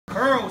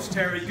Curls,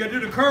 Terry. You gotta do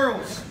the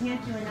curls. I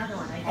can't do another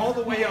one. All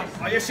the way up.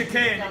 Oh, yes, you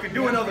can. You can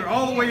do another.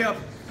 All the way up.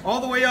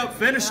 All the way up.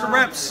 Finish the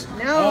reps.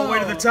 No. All the way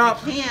to the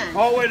top. I can't.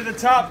 All the way to the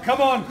top.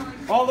 Come on.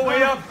 All the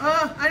way up.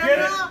 I don't Get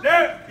know. it.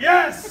 There.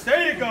 Yes.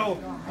 There you go.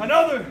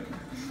 Another.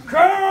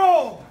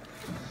 Curl.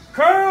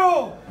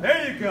 Curl.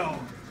 There you go.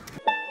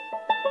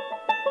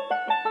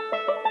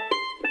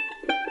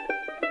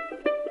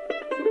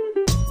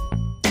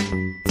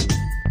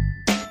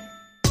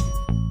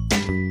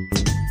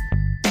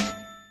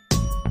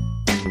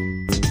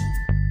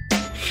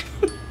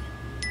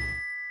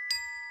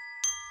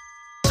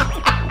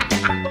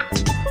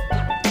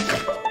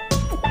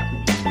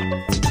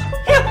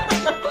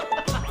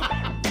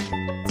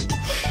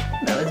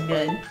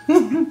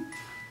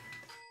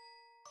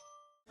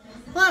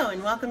 Hello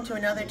and welcome to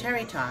another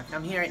Teri Talk.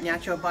 I'm here at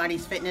Natural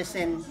Bodies Fitness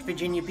in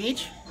Virginia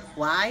Beach.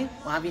 Why?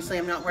 Well, obviously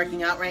I'm not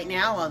working out right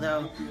now,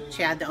 although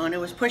Chad, the owner,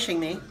 was pushing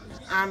me.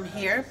 I'm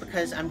here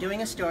because I'm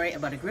doing a story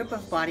about a group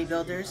of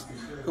bodybuilders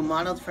who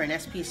modeled for an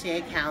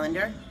SPCA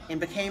calendar and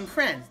became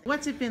friends.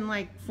 What's it been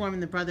like forming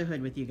the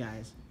Brotherhood with you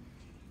guys?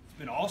 It's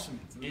been awesome.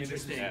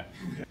 Interesting. Yeah.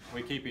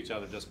 We keep each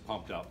other just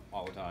pumped up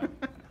all the time.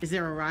 Is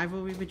there a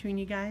rivalry between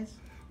you guys?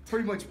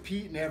 Pretty much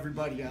Pete and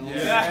everybody else.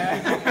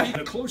 Yeah.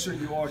 The closer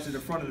you are to the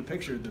front of the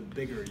picture, the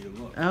bigger you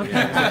look. Okay.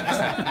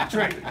 Yeah.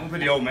 Trick. I'm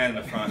with the old man in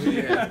the front.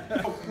 Yeah.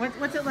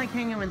 What's it like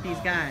hanging with these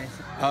guys?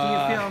 Do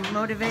you feel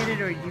motivated,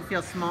 or do you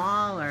feel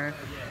small, or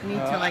need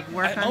to like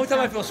work on The only time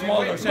I stuff? feel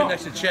small is when I'm sitting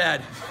next to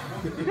Chad.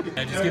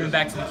 And just giving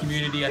back to the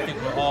community. I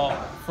think we're all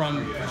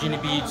from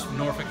Virginia Beach,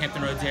 Norfolk,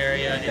 Hampton Roads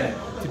area, and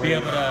to be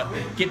able to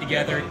get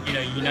together,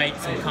 unite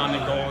some common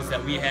goals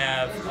that we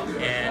have,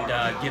 and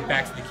give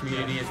back to the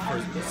community and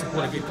for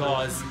support a good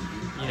cause.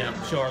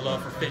 Show our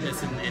love for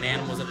fitness and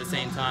animals at the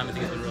same time. I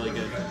think it's been really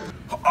good.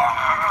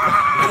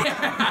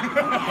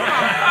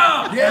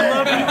 I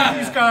love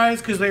these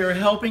guys because they are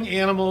helping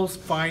animals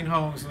find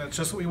homes, and that's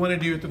just what we want to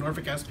do at the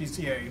Norfolk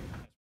SPCA.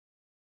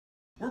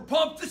 We're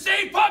pumped to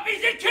save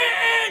puppies and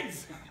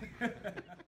kids!